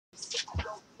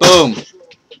Boom.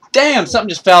 Damn, something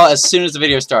just fell as soon as the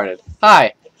video started.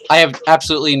 Hi. I have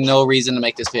absolutely no reason to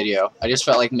make this video. I just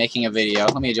felt like making a video.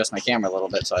 Let me adjust my camera a little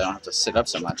bit so I don't have to sit up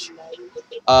so much.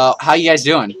 How you guys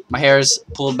doing? My hair is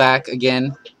pulled back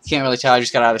again. Can't really tell. I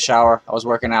just got out of the shower. I was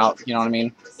working out. You know what I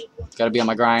mean? Gotta be on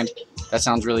my grind. That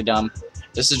sounds really dumb.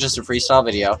 This is just a freestyle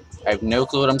video. I have no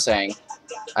clue what I'm saying.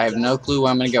 I have no clue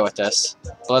where I'm gonna go with this.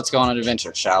 But let's go on an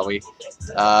adventure, shall we?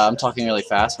 I'm talking really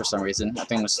fast for some reason. I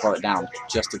think I'm gonna slow it down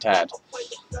just a tad.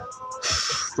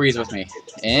 Breathe with me.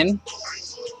 In.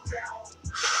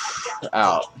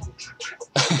 Out.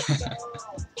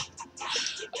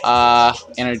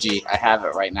 Energy. I have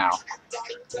it right now.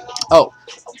 Oh,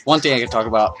 one thing I could talk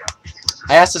about.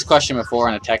 I asked this question before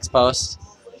in a text post,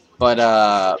 but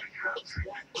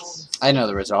I know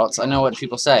the results. I know what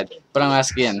people said, but I'm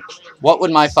asking again. What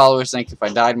would my followers think if I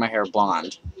dyed my hair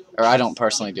blonde? Or I don't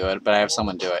personally do it, but I have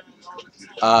someone do it.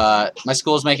 My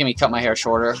school's making me cut my hair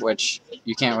shorter, which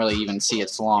you can't really even see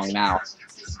it's long now.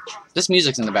 This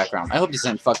music's in the background. I hope this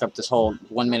didn't fuck up this whole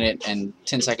 1 minute and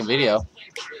 10-second video.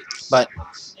 But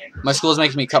my school's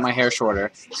making me cut my hair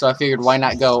shorter, so I figured why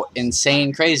not go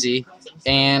insane crazy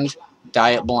and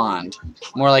dye it blonde.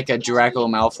 More like a Draco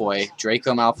Malfoy.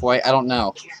 I don't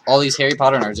know. All these Harry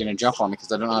Potter nerds are gonna jump on me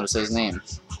because I don't know how to say his name.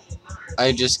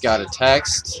 I just got a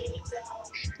text.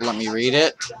 Let me read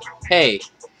it. Hey.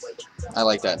 I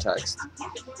like that text.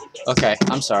 Okay,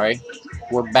 I'm sorry.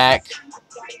 We're back.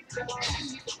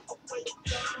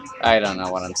 I don't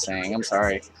know what I'm saying. I'm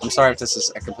sorry. I'm sorry if this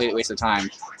is a complete waste of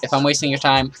time. If I'm wasting your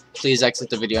time, please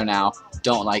exit the video now.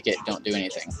 Don't like it. Don't do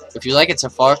anything. If you like it so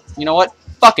far, you know what?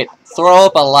 Fuck it. Throw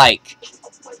up a like.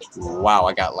 Wow,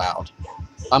 I got loud.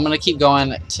 I'm going to keep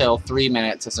going till 3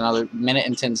 minutes. It's another minute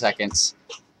and 10 seconds.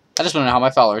 I just want to know how my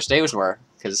followers' days were,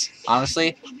 because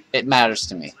honestly, it matters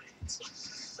to me.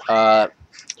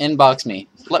 Inbox me.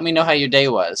 Let me know how your day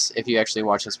was if you actually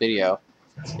watch this video.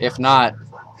 If not,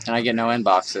 and I get no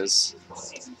inboxes,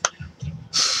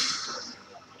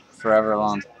 forever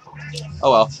alone.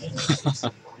 Oh well.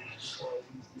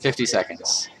 50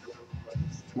 seconds.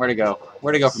 Where to go?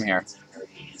 Where to go from here?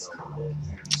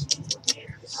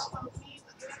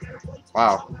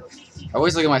 Wow. I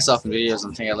always look at myself in videos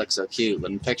and think I look so cute,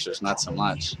 but in pictures, not so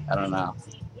much. I don't know.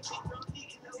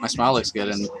 My smile looks good,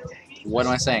 and what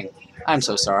am I saying? I'm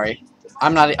so sorry.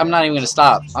 I'm not even gonna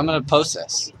stop. I'm gonna post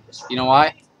this. You know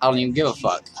why? I don't even give a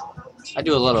fuck. I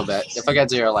do a little bit. If I got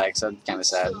 0 likes, I'd be kind of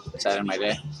sad. Sad in my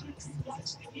day.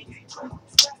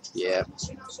 Yeah.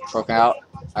 Broke out.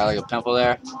 I like a pimple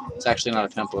there. It's actually not a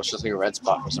pimple. It's just like a red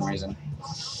spot for some reason.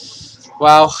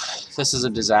 Wow. This is a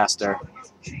disaster.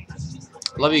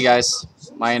 Love you guys.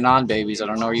 My non-babies. I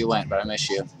don't know where you went, but I miss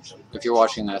you. If you're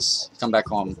watching this, come back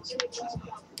home.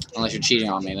 Unless you're cheating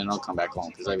on me, then don't come back home,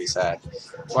 because I'd be sad.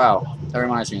 Wow. That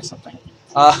reminds me of something.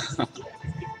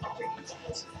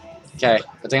 Okay,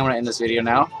 I think I'm going to end this video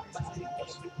now.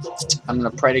 I'm going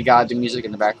to pray to God the music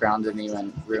in the background didn't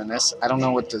even ruin this. I don't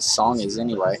know what this song is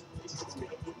anyway.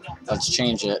 Let's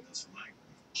change it.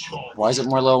 Why is it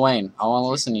more Lil Wayne? I want to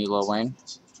listen to you, Lil Wayne.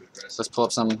 Let's pull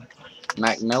up some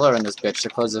Mac Miller in this bitch to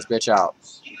close this bitch out.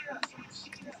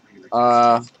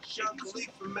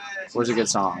 Where's a good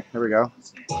song? Here we go.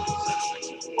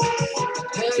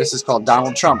 This is called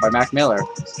Donald Trump by Mac Miller.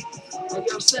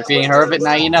 If you ain't heard of it,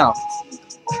 now you know.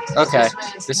 Okay,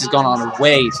 this has gone on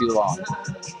way too long.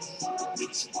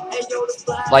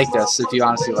 Like this if you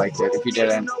honestly liked it. If you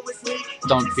didn't,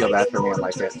 don't feel bad for me and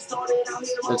like it.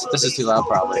 This is too loud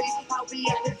probably.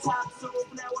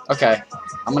 Okay,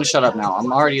 I'm gonna shut up now.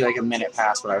 I'm already like a minute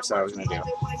past what I said I was gonna do.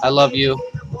 I love you.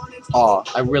 Aw,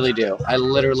 I really do. I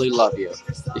literally love you.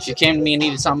 If you came to me and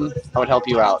needed something, I would help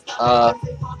you out.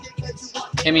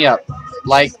 Hit me up.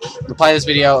 Like, reply to this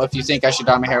video if you think I should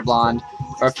dye my hair blonde,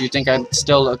 or if you think I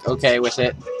still look okay with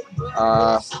it.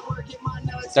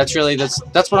 That's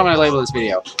what I'm gonna label this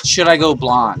video. Should I go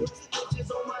blonde?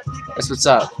 That's what's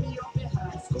up.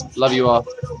 Love you all.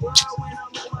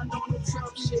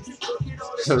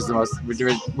 It was the most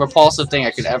repulsive thing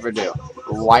I could ever do.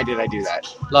 Why did I do that?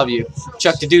 Love you.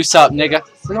 Chuck to do sup, nigga.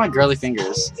 Look at my girly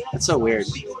fingers. That's so weird.